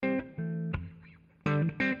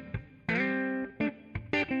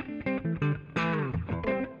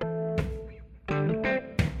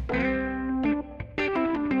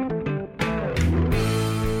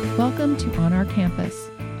Welcome to On Our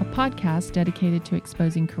Campus, a podcast dedicated to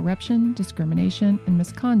exposing corruption, discrimination, and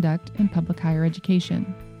misconduct in public higher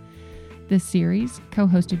education. This series,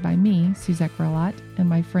 co-hosted by me, Suzette Grelot, and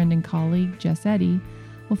my friend and colleague, Jess Eddy,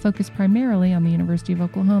 will focus primarily on the University of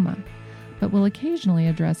Oklahoma, but will occasionally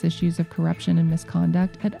address issues of corruption and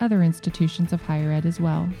misconduct at other institutions of higher ed as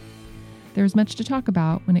well. There is much to talk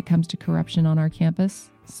about when it comes to corruption on our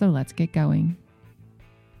campus, so let's get going.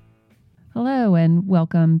 Hello, and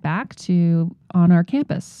welcome back to On Our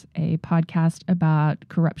Campus, a podcast about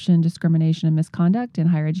corruption, discrimination, and misconduct in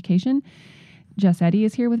higher education. Jess Eddy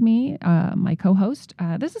is here with me, my co-host.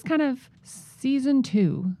 This is kind of season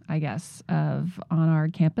 2, I guess, of On Our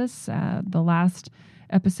Campus. The last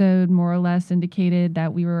episode more or less indicated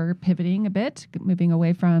that we were pivoting a bit, moving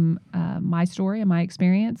away from my story and my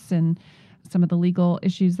experience and some of the legal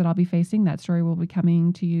issues that I'll be facing. That story will be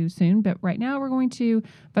coming to you soon. But right now we're going to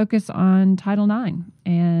focus on Title IX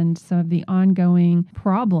and some of the ongoing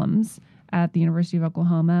problems at the University of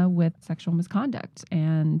Oklahoma with sexual misconduct.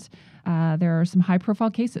 And there are some high-profile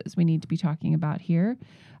cases we need to be talking about here.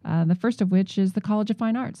 The first of which is the College of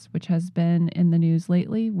Fine Arts, which has been in the news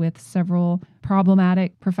lately with several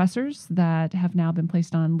problematic professors that have now been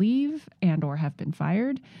placed on leave and or have been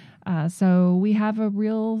fired. So we have a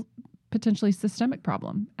real potentially systemic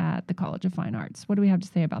problem at the College of Fine Arts. What do we have to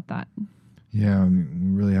say about that? Yeah, we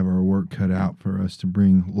really have our work cut out for us to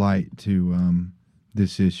bring light to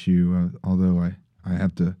this issue, although I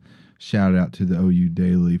have to shout out to the OU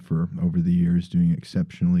Daily for, over the years, doing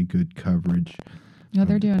exceptionally good coverage. No,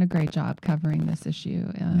 they're doing a great job covering this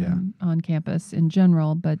issue on campus in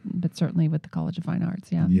general, but certainly with the College of Fine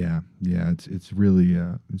Arts. Yeah. It's really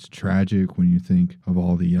it's tragic when you think of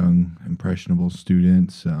all the young impressionable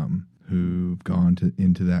students who've gone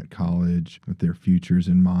into that college with their futures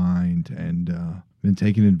in mind and been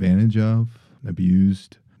taken advantage of,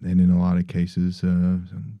 abused, and in a lot of cases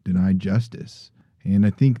denied justice. And I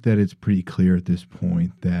think that it's pretty clear at this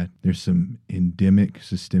point that there's some endemic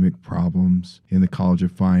systemic problems in the College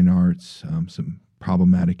of Fine Arts, some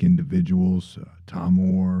problematic individuals, Tom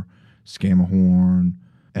Orr, Scamahorn,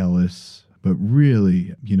 Ellis. But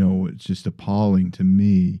really, it's just appalling to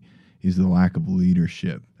me is the lack of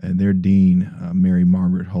leadership. And their dean, Mary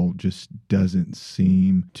Margaret Holt, just doesn't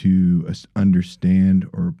seem to understand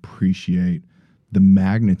or appreciate the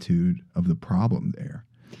magnitude of the problem there.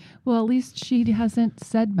 Well, at least she hasn't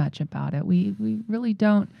said much about it. We really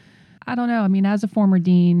don't. I don't know. I mean, as a former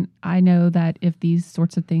dean, I know that if these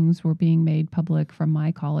sorts of things were being made public from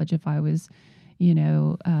my college, if I was,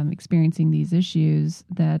 experiencing these issues,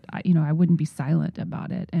 that I wouldn't be silent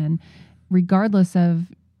about it. And regardless of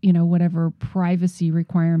whatever privacy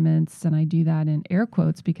requirements, and I do that in air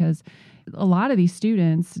quotes because a lot of these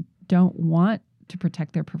students don't want to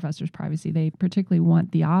protect their professors' privacy. They particularly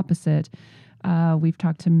want the opposite. We've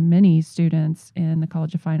talked to many students in the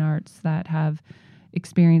College of Fine Arts that have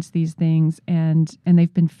experienced these things, and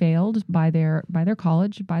they've been failed by their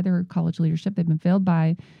college leadership. They've been failed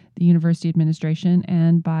by the university administration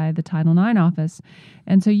and by the Title IX office.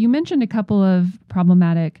 And so you mentioned a couple of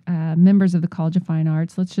problematic members of the College of Fine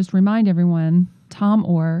Arts. Let's just remind everyone, Tom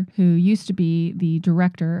Orr, who used to be the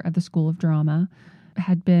director of the School of Drama,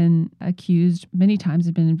 had been accused many times,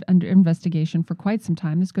 had been under investigation for quite some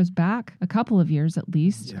time. This goes back a couple of years at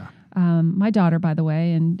least. Yeah. My daughter, by the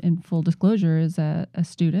way, and in full disclosure, is a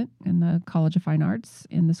student in the College of Fine Arts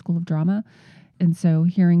in the School of Drama. And so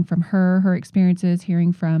hearing from her experiences,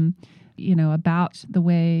 hearing from, about the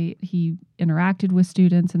way he interacted with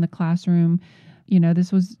students in the classroom,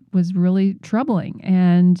 this was really troubling.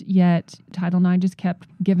 And yet Title IX just kept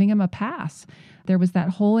giving him a pass. There was that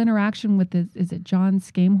whole interaction with is it John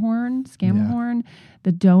Scamahorn, yeah,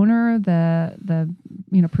 the donor, the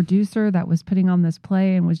producer that was putting on this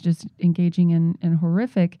play and was just engaging in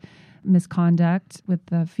horrific misconduct with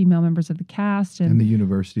the female members of the cast, and the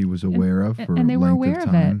university was aware of for and they were length aware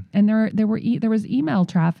of it. And there was email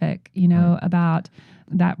traffic, right, about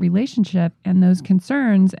that relationship and those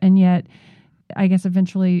concerns, and yet I guess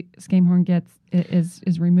eventually Scamahorn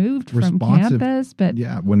is removed from campus, but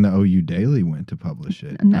when the OU Daily went to publish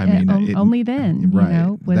it, only then,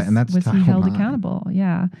 right, was he held accountable?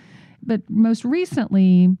 Yeah, but most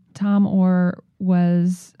recently, Tom Orr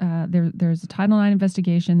was there's a Title IX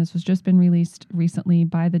investigation. This was just been released recently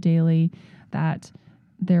by the Daily that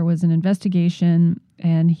there was an investigation,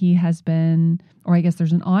 and he has been, or I guess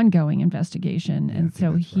there's an ongoing investigation, and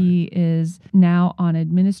so he is now on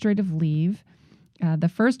administrative leave. The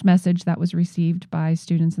first message that was received by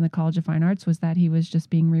students in the College of Fine Arts was that he was just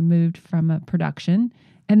being removed from a production.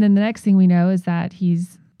 And then the next thing we know is that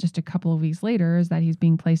he's, just a couple of weeks later, is that he's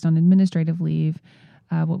being placed on administrative leave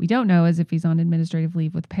What we don't know is if he's on administrative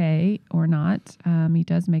leave with pay or not. He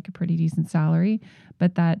does make a pretty decent salary,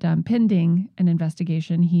 but that pending an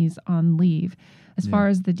investigation, he's on leave. As far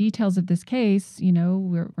as the details of this case,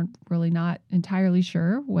 we're really not entirely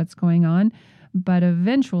sure what's going on. But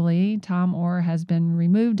eventually, Tom Orr has been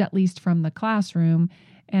removed, at least from the classroom,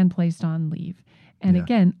 and placed on leave. And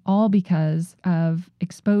again, all because of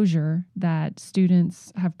exposure that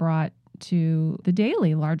students have brought to the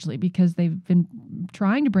daily, largely because they've been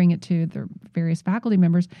trying to bring it to their various faculty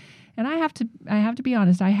members. And I have to be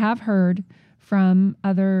honest, I have heard from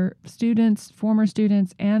other students, former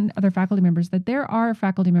students, and other faculty members that there are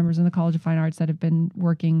faculty members in the College of Fine Arts that have been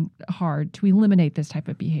working hard to eliminate this type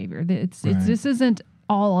of behavior. This isn't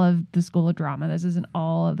all of the School of Drama. This isn't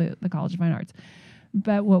all of the College of Fine Arts.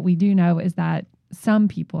 But what we do know is that some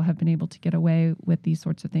people have been able to get away with these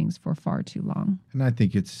sorts of things for far too long. And I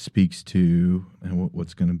think it speaks to, and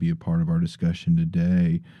what's going to be a part of our discussion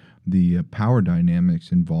today, the power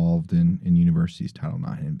dynamics involved in universities' Title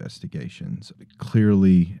IX investigations.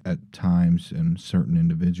 Clearly, at times, in certain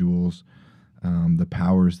individuals, the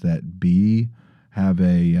powers that be have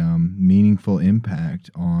a meaningful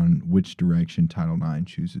impact on which direction Title IX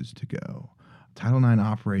chooses to go. Title IX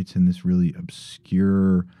operates in this really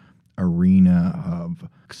obscure arena of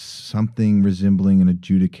something resembling an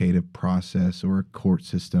adjudicative process or a court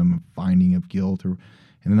system of finding of guilt, and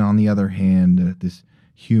then on the other hand, this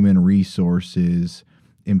human resources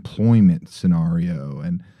employment scenario,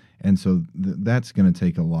 and so that's going to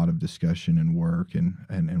take a lot of discussion and work,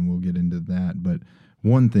 and we'll get into that. But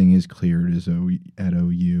one thing is clear at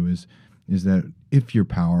OU is that if you're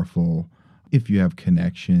powerful, if you have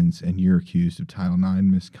connections and you're accused of Title IX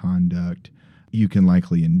misconduct, you can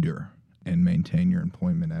likely endure and maintain your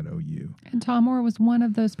employment at OU. And Tom Orr was one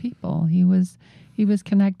of those people. He was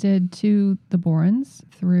connected to the Borens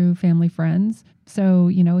through family friends. So,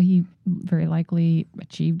 he very likely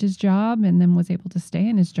achieved his job and then was able to stay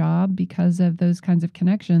in his job because of those kinds of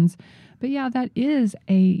connections. But yeah, that is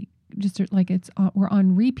we're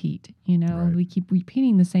on repeat, Right. We keep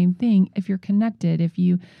repeating the same thing. If you're connected, if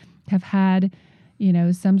you have had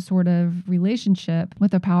some sort of relationship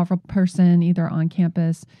with a powerful person, either on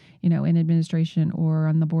campus, in administration or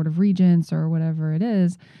on the Board of Regents or whatever it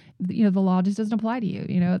is, the law just doesn't apply to you.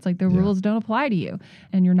 It's like the rules don't apply to you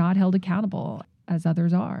and you're not held accountable as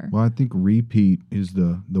others are. Well, I think repeat is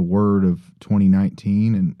the word of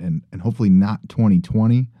 2019 and hopefully not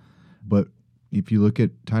 2020. But if you look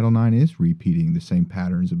at Title IX is repeating the same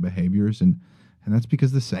patterns of behaviors, and that's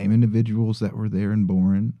because the same individuals that were there in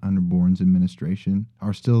Boren, under Boren's administration,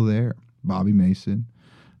 are still there. Bobby Mason,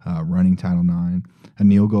 running Title IX,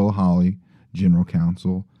 Anil Gulahali, general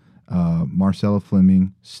counsel, Marcella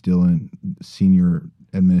Fleming, still in senior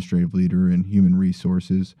administrative leader in human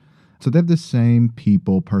resources. So they have the same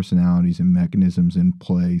people, personalities, and mechanisms in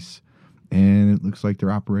place, and it looks like they're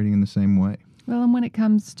operating in the same way. Well, and when it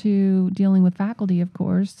comes to dealing with faculty, of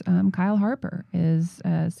course, Kyle Harper is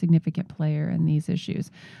a significant player in these issues.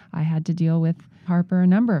 I had to deal with Harper a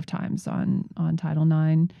number of times on Title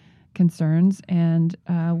IX concerns and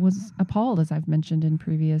was appalled, as I've mentioned in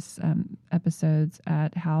previous episodes,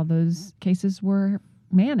 at how those cases were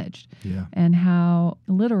managed and how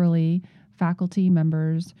literally faculty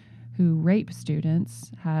members who rape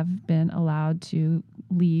students have been allowed to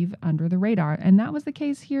leave under the radar. And that was the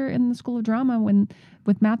case here in the School of Drama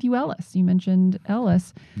with Matthew Ellis. You mentioned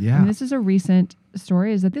Ellis. Yeah. And this is a recent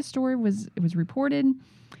story, is that this story was reported,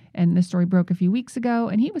 and this story broke a few weeks ago,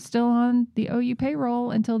 and he was still on the OU payroll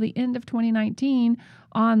until the end of 2019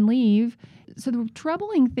 on leave. So the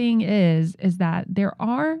troubling thing is that there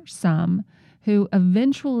are some who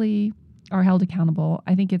eventually are held accountable.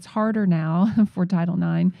 I think it's harder now for Title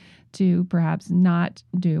IX to perhaps not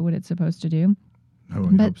do what it's supposed to do. Oh,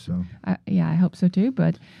 I hope so. I hope so too.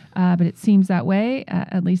 But it seems that way,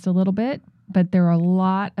 at least a little bit. But there are a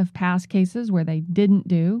lot of past cases where they didn't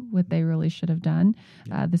do what they really should have done.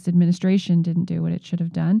 This administration didn't do what it should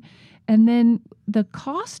have done. And then the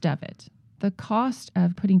cost of it, the cost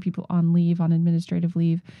of putting people on leave, on administrative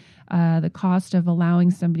leave, the cost of allowing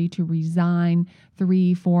somebody to resign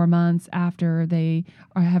 3-4 months after they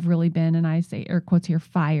have really been, and I say air quotes here,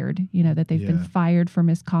 fired, that they've been fired for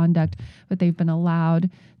misconduct, but they've been allowed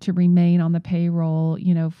to remain on the payroll,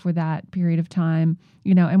 for that period of time,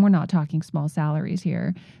 and we're not talking small salaries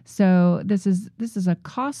here. So this is a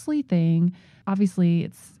costly thing. Obviously,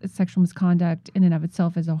 it's sexual misconduct in and of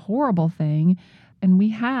itself is a horrible thing. And we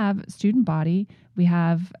have student body, we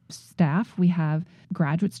have staff, we have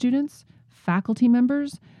graduate students, faculty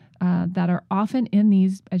members that are often in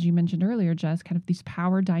these, as you mentioned earlier, Jess, kind of these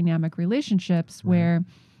power dynamic relationships where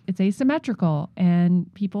it's asymmetrical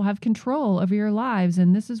and people have control over your lives.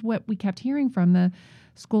 And this is what we kept hearing from the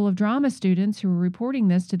School of Drama students who were reporting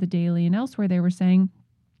this to the Daily and elsewhere. They were saying,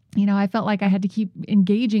 I felt like I had to keep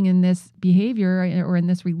engaging in this behavior or in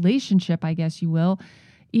this relationship, I guess you will,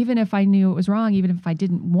 even if I knew it was wrong, even if I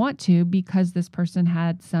didn't want to, because this person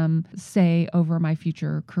had some say over my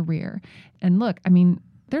future career. And look,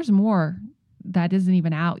 there's more that isn't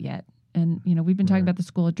even out yet. And, we've been talking about the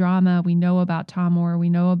School of Drama. We know about Tom Moore. We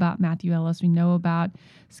know about Matthew Ellis. We know about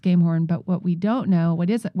Scamehorn. But what we don't know,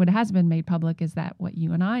 what has been made public is that what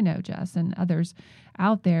you and I know, Jess, and others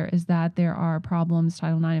out there, is that there are problems,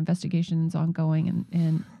 Title IX investigations ongoing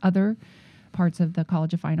in other parts of the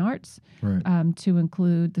College of Fine Arts, to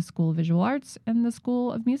include the School of Visual Arts and the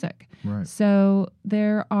School of Music. Right. So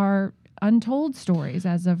there are untold stories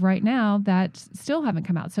as of right now that still haven't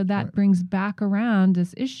come out. So that brings back around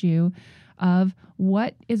this issue of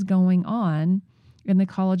what is going on in the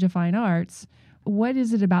College of Fine Arts. What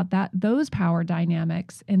is it about those power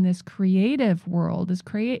dynamics in this creative world, this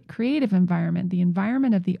creative environment, the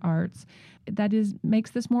environment of the arts, that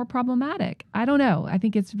makes this more problematic? I don't know. I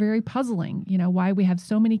think it's very puzzling, why we have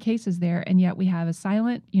so many cases there, and yet we have a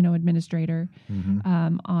silent, administrator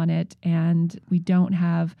on it, and we don't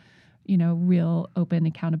have real open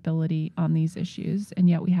accountability on these issues. And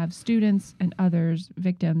yet we have students and others,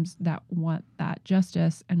 victims, that want that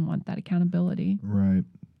justice and want that accountability. Right.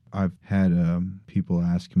 I've had people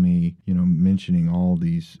ask me, mentioning all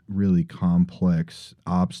these really complex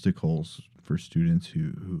obstacles for students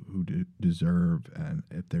who deserve, and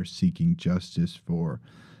if they're seeking justice for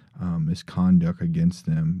misconduct against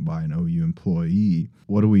them by an OU employee,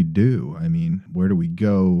 what do we do? Where do we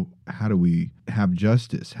go? How do we have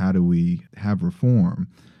justice? How do we have reform?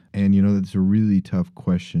 And, that's a really tough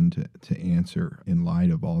question to answer in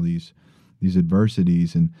light of all these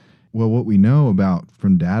adversities. And, well, what we know about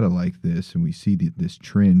from data like this, and we see this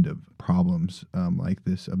trend of problems like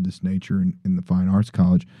this, of this nature in the Fine Arts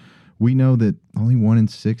College, we know that only 1 in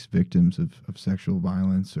 6 victims of sexual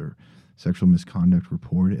violence or sexual misconduct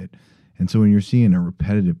reported. And so when you're seeing a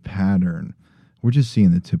repetitive pattern, we're just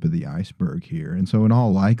seeing the tip of the iceberg here. And so in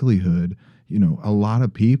all likelihood, a lot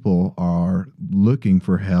of people are looking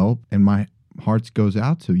for help, and my heart goes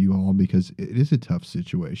out to you all because it is a tough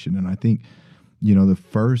situation. And I think, the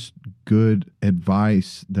first good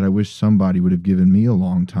advice that I wish somebody would have given me a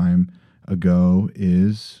long time ago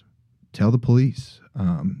is tell the police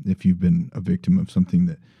if you've been a victim of something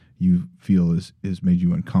that you feel is made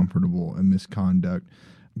you uncomfortable and misconduct,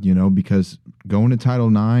 because going to Title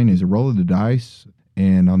IX is a roll of the dice.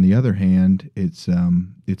 And on the other hand, it's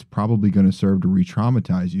probably going to serve to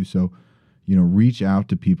re-traumatize you. So, reach out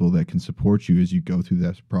to people that can support you as you go through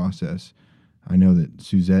that process. I know that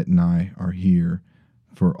Suzette and I are here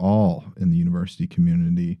for all in the university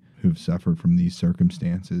community who've suffered from these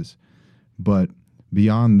circumstances. But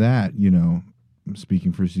beyond that, I'm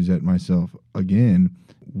speaking for Suzette and myself again,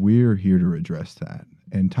 we're here to address that.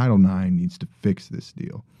 And Title IX needs to fix this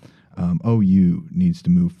deal. OU needs to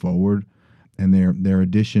move forward. And their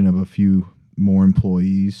addition of a few more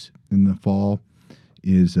employees in the fall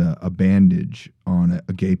is a bandage on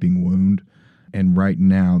a gaping wound. And right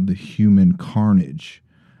now, the human carnage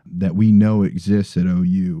that we know exists at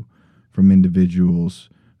OU from individuals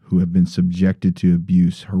who have been subjected to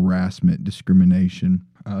abuse, harassment, discrimination,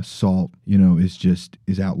 assault,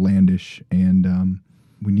 is outlandish. And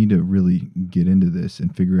we need to really get into this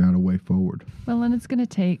and figure out a way forward. Well, and it's going to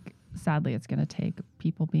take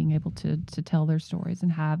people being able to tell their stories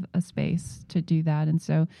and have a space to do that. And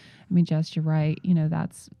so, Jess, you're right.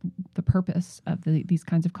 That's the purpose of these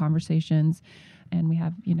kinds of conversations. And we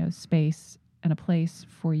have, space and a place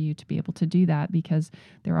for you to be able to do that, because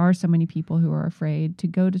there are so many people who are afraid to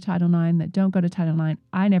go to Title IX that don't go to Title IX.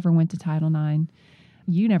 I never went to Title IX.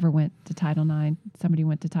 You never went to Title IX. Somebody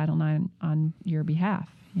went to Title IX on your behalf.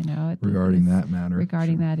 Regarding that matter.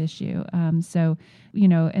 Regarding that issue. So,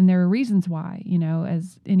 and there are reasons why,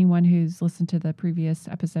 as anyone who's listened to the previous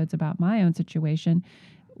episodes about my own situation,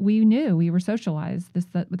 we were socialized.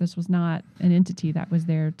 This was not an entity that was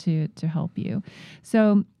there to help you.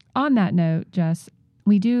 So on that note, Jess,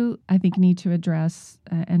 we do, I think, need to address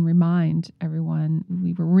and remind everyone.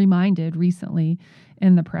 We were reminded recently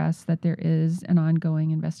in the press that there is an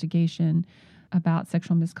ongoing investigation about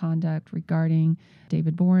sexual misconduct regarding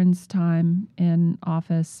David Boren's time in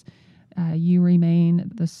office. You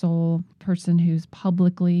remain the sole person who's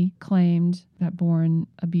publicly claimed that Boren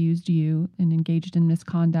abused you and engaged in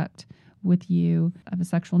misconduct with you of a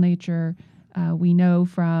sexual nature. We know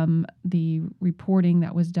from the reporting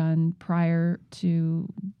that was done prior to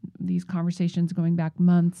these conversations going back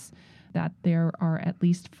months that there are at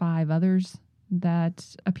least 5 others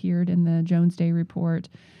that appeared in the Jones Day report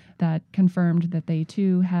that confirmed that they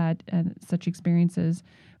too had such experiences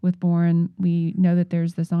with boron. We know that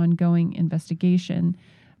there's this ongoing investigation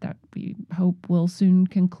that we hope will soon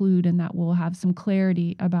conclude, and that we'll have some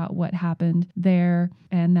clarity about what happened there,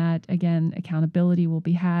 and that, again, accountability will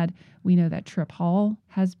be had. We know that Trip Hall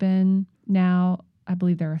has been now, I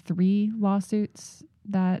believe there are 3 lawsuits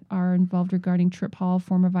that are involved regarding Trip Hall,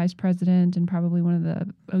 former vice president and probably one of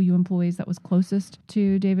the OU employees that was closest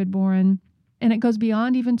to David Boren. And it goes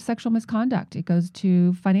beyond even sexual misconduct. It goes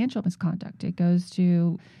to financial misconduct. It goes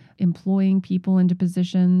to employing people into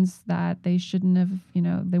positions that they shouldn't have,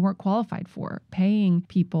 they weren't qualified for, paying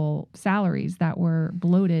people salaries that were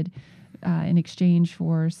bloated in exchange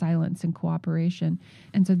for silence and cooperation.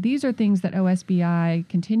 And so these are things that OSBI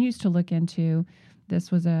continues to look into.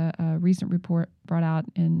 This was a recent report brought out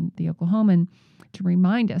in the Oklahoman to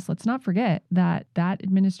remind us, let's not forget that that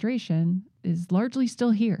administration is largely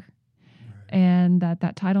still here. And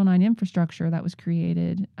that Title IX infrastructure that was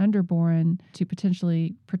created under Boren to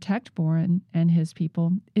potentially protect Boren and his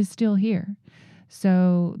people is still here.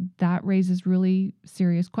 So that raises really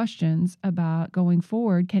serious questions about going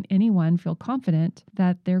forward. Can anyone feel confident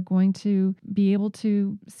that they're going to be able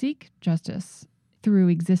to seek justice through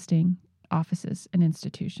existing offices and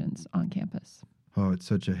institutions on campus? Oh, it's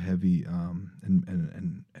such a heavy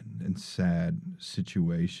and sad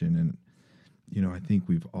situation. And I think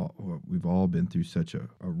we've all been through such a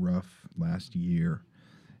rough last year,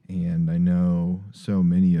 and I know so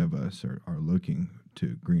many of us are looking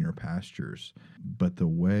to greener pastures. But the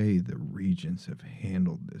way the regents have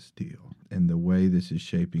handled this deal and the way this is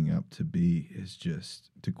shaping up to be is just,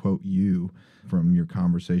 to quote you from your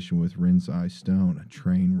conversation with Rinzai Stone, a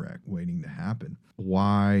train wreck waiting to happen.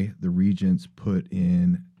 Why the regents put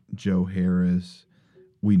in Joe Harris,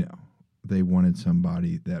 we know. They wanted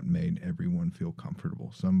somebody that made everyone feel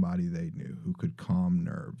comfortable, somebody they knew who could calm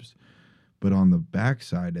nerves. But on the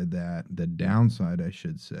backside of that, the downside, I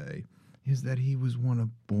should say, is that he was one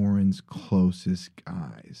of Boren's closest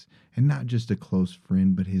guys, and not just a close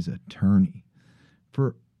friend, but his attorney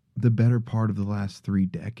for the better part of the last 3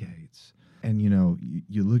 decades. And,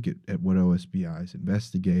 you look at what OSBI is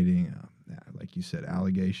investigating, like you said,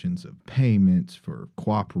 allegations of payments for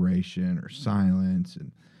cooperation or silence,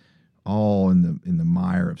 and all in the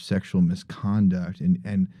mire of sexual misconduct.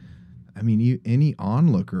 And I mean, any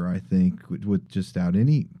onlooker, I think, with just out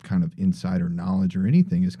any kind of insider knowledge or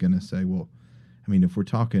anything, is going to say, well, I mean, if we're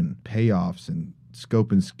talking payoffs and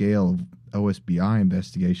scope and scale of OSBI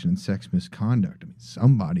investigation and sex misconduct, I mean,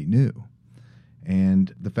 somebody knew.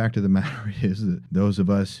 And the fact of the matter is that those of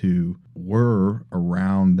us who were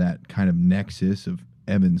around that kind of nexus of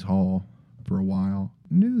Evans Hall for a while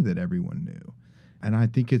knew that everyone knew. And I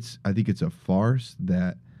think it's a farce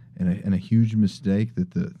that and a huge mistake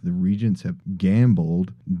that the regents have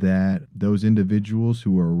gambled that those individuals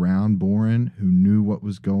who were around Boren, who knew what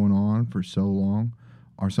was going on for so long,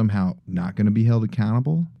 are somehow not going to be held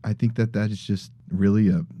accountable. I think that is just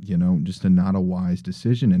really just not a wise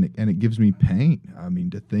decision. And it gives me pain. I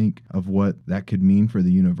mean, to think of what that could mean for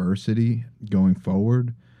the university going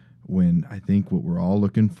forward, when I think what we're all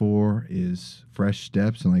looking for is fresh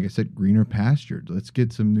steps and, like I said, greener pastures. Let's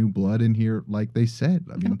get some new blood in here, like they said.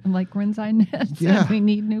 I mean, like Rinzai said, yeah, we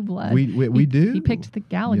need new blood. We do. He picked the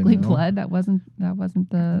Gallagly blood. That wasn't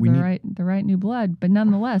the right new blood. But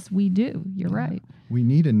nonetheless, we do. You're right. We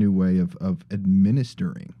need a new way of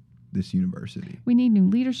administering this university. We need new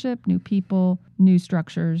leadership, new people, new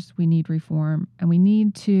structures. We need reform, and we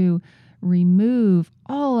need to remove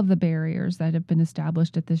all of the barriers that have been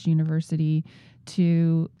established at this university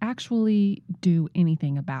to actually do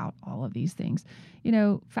anything about all of these things.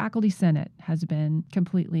 Faculty Senate has been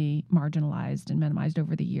completely marginalized and minimized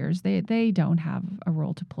over the years. They don't have a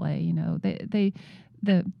role to play.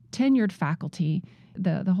 The tenured faculty,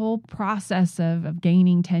 the whole process of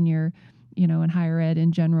gaining tenure, in higher ed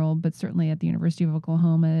in general, but certainly at the University of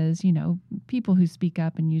Oklahoma, is, people who speak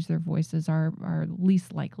up and use their voices are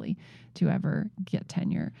least likely to ever get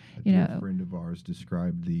tenure. A friend of ours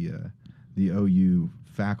described the OU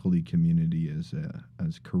faculty community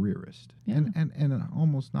as careerist, yeah. and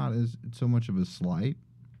almost not as so much of a slight.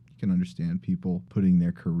 You can understand people putting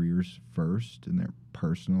their careers first in their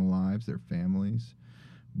personal lives, their families,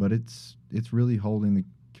 but it's really holding the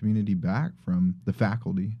community back from the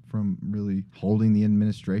faculty, from really holding the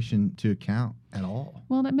administration to account at all.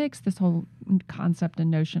 Well, that makes this whole concept and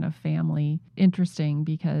notion of family interesting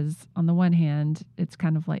because on the one hand, it's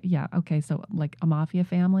kind of like, yeah, okay, so like a mafia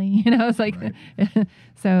family, it's like, Right.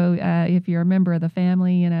 so if you're a member of the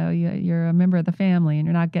family, you're a member of the family and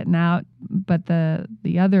you're not getting out. But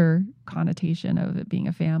the other connotation of it being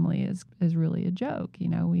a family is really a joke.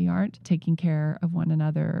 We aren't taking care of one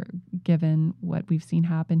another given what we've seen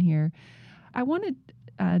happen here. I want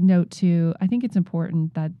to note too, I think it's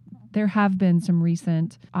important that there have been some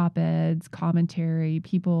recent op-eds, commentary,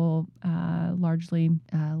 people, largely,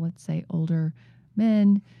 let's say, older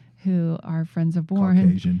men who are friends of Boren,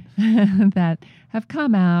 Caucasian. that have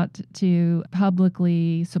come out to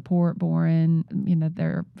publicly support Boren.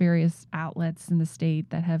 There are various outlets in the state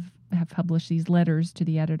that have published these letters to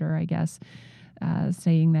the editor, I guess,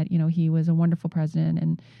 saying that, he was a wonderful president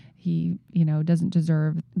and he, doesn't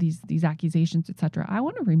deserve these accusations, et cetera. I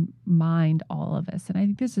want to remind all of us, and I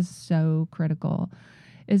think this is so critical,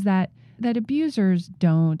 is that abusers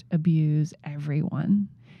don't abuse everyone.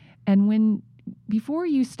 And before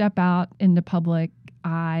you step out in the public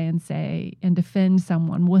eye and say and defend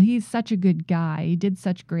someone, well, he's such a good guy, he did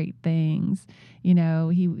such great things,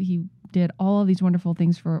 he did all of these wonderful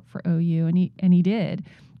things for OU, and he did.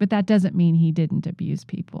 But that doesn't mean he didn't abuse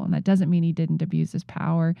people, and that doesn't mean he didn't abuse his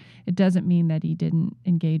power. It doesn't mean that he didn't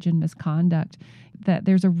engage in misconduct. That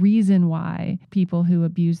there's a reason why people who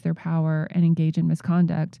abuse their power and engage in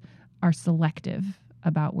misconduct are selective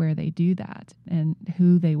about where they do that and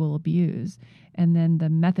who they will abuse, and then the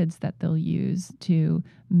methods that they'll use to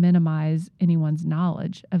minimize anyone's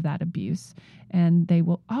knowledge of that abuse. And they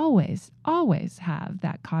will always, always have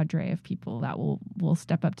that cadre of people that will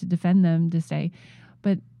step up to defend them, to say,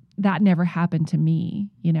 but that never happened to me.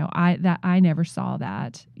 I never saw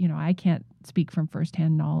that. I can't speak from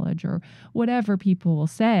firsthand knowledge or whatever people will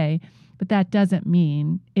say, but that doesn't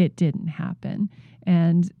mean it didn't happen.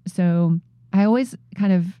 And so I always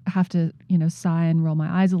kind of have to, sigh and roll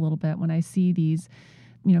my eyes a little bit when I see these,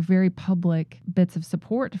 very public bits of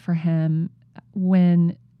support for him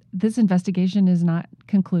when this investigation is not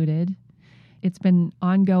concluded. It's been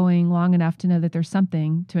ongoing long enough to know that there's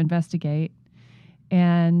something to investigate.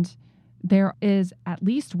 And there is at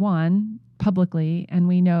least one publicly, and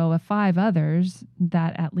we know of 5 others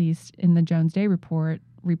that at least in the Jones Day report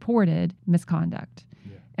reported misconduct.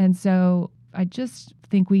 Yeah. And so I just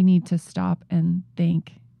think we need to stop and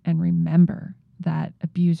think and remember that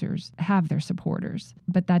abusers have their supporters,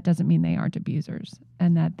 but that doesn't mean they aren't abusers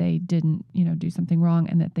and that they didn't, do something wrong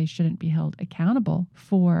and that they shouldn't be held accountable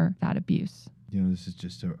for that abuse. This is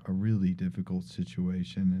just a really difficult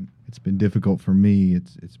situation, and it's been difficult for me.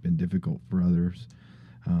 It's been difficult for others.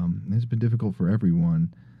 It's been difficult for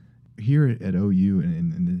everyone here at OU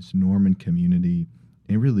and in this Norman community,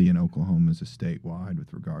 and really in Oklahoma as a statewide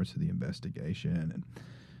with regards to the investigation and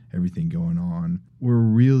everything going on. We're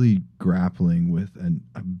really grappling with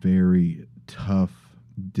a very tough,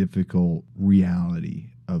 difficult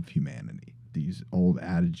reality of humanity. These old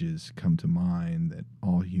adages come to mind that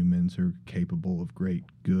all humans are capable of great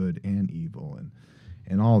good and evil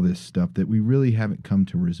and all this stuff that we really haven't come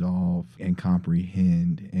to resolve and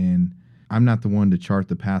comprehend. And I'm not the one to chart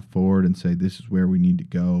the path forward and say this is where we need to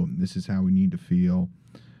go, this is how we need to feel.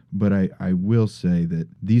 But I will say that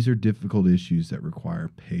these are difficult issues that require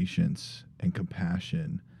patience and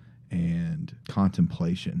compassion and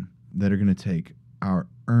contemplation that are going to take our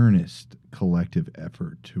earnest collective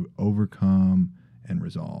effort to overcome and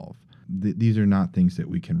resolve. These are not things that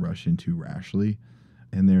we can rush into rashly.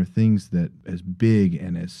 And they're things that, as big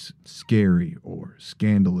and as scary or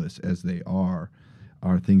scandalous as they are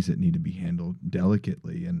things that need to be handled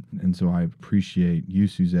delicately. And so I appreciate you,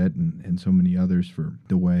 Suzette, and so many others for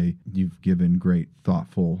the way you've given great,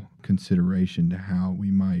 thoughtful consideration to how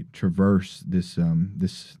we might traverse this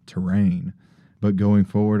terrain. But going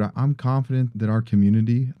forward, I'm confident that our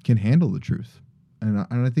community can handle the truth. And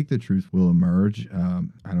I think the truth will emerge.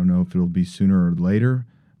 I don't know if it'll be sooner or later,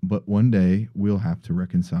 but one day we'll have to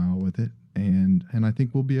reconcile with it. And I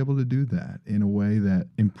think we'll be able to do that in a way that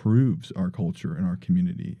improves our culture and our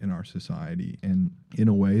community and our society, and in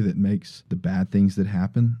a way that makes the bad things that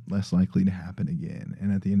happen less likely to happen again.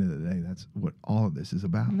 And at the end of the day, that's what all of this is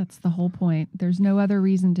about. That's the whole point. There's no other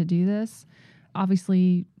reason to do this.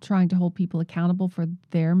 Obviously, trying to hold people accountable for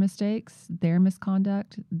their mistakes, their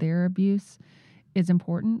misconduct, their abuse is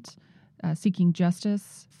important. Seeking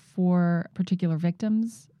justice for particular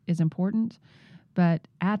victims is important. But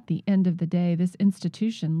at the end of the day, this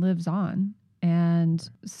institution lives on, and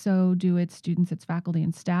so do its students, its faculty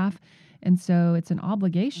and staff. And so it's an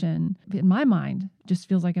obligation, in my mind, just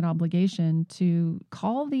feels like an obligation to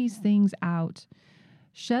call these things out,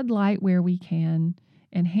 shed light where we can,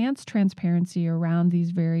 enhance transparency around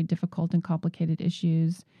these very difficult and complicated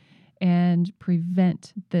issues, and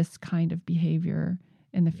prevent this kind of behavior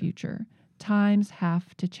in the future. Times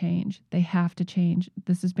have to change. They have to change.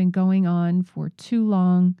 This has been going on for too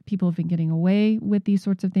long. People have been getting away with these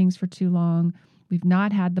sorts of things for too long. We've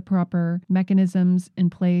not had the proper mechanisms in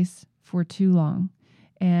place for too long.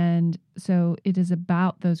 And so it is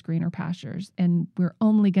about those greener pastures. And we're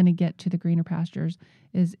only going to get to the greener pastures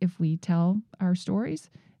is if we tell our stories,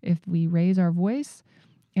 if we raise our voice,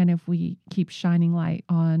 and if we keep shining light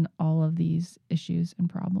on all of these issues and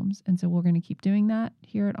problems. And so we're going to keep doing that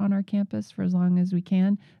here at On Our Campus for as long as we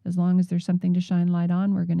can. As long as there's something to shine light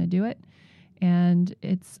on, we're going to do it. And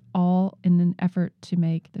it's all in an effort to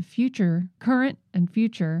make the future, current and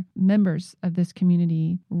future members of this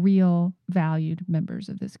community, real valued members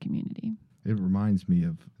of this community. It reminds me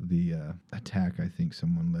of the attack I think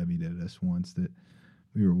someone levied at us once, that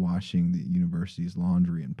we were washing the university's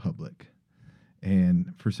laundry in public.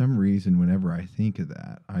 And for some reason, whenever I think of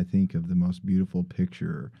that, I think of the most beautiful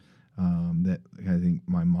picture that I think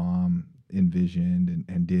my mom envisioned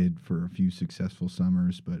and did for a few successful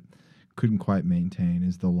summers, but couldn't quite maintain,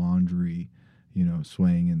 is the laundry,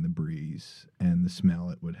 swaying in the breeze and the smell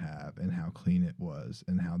it would have and how clean it was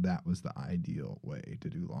and how that was the ideal way to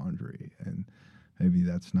do laundry. And maybe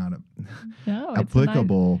that's not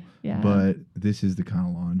applicable, but this is the kind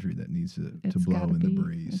of laundry that needs to blow in the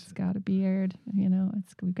breeze. It's got to be aired.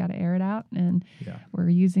 We've got to air it out, and we're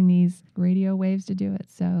using these radio waves to do it.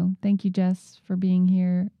 So thank you, Jess, for being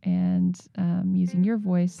here and using your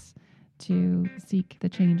voice to seek the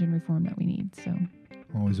change and reform that we need. So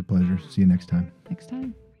always a pleasure. See you next time. Next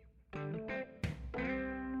time.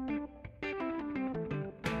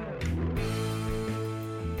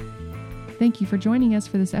 Thank you for joining us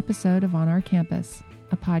for this episode of On Our Campus,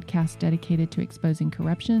 a podcast dedicated to exposing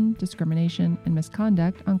corruption, discrimination, and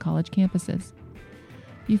misconduct on college campuses.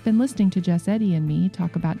 You've been listening to Jess Eddy and me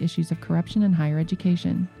talk about issues of corruption in higher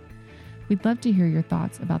education. We'd love to hear your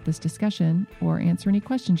thoughts about this discussion or answer any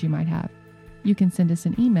questions you might have. You can send us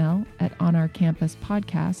an email at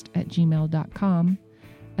onourcampuspodcast@gmail.com,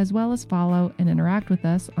 as well as follow and interact with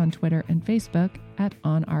us on Twitter and Facebook at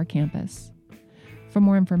On Our Campus. For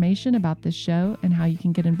more information about this show and how you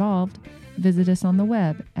can get involved, visit us on the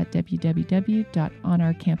web at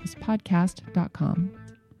www.onourcampuspodcast.com.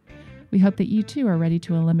 We hope that you too are ready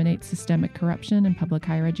to eliminate systemic corruption in public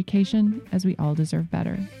higher education, as we all deserve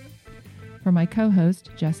better. For my co-host,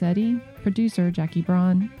 Jess Eddy, producer Jackie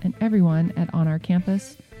Braun, and everyone at On Our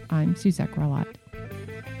Campus, I'm Suzette Gralot.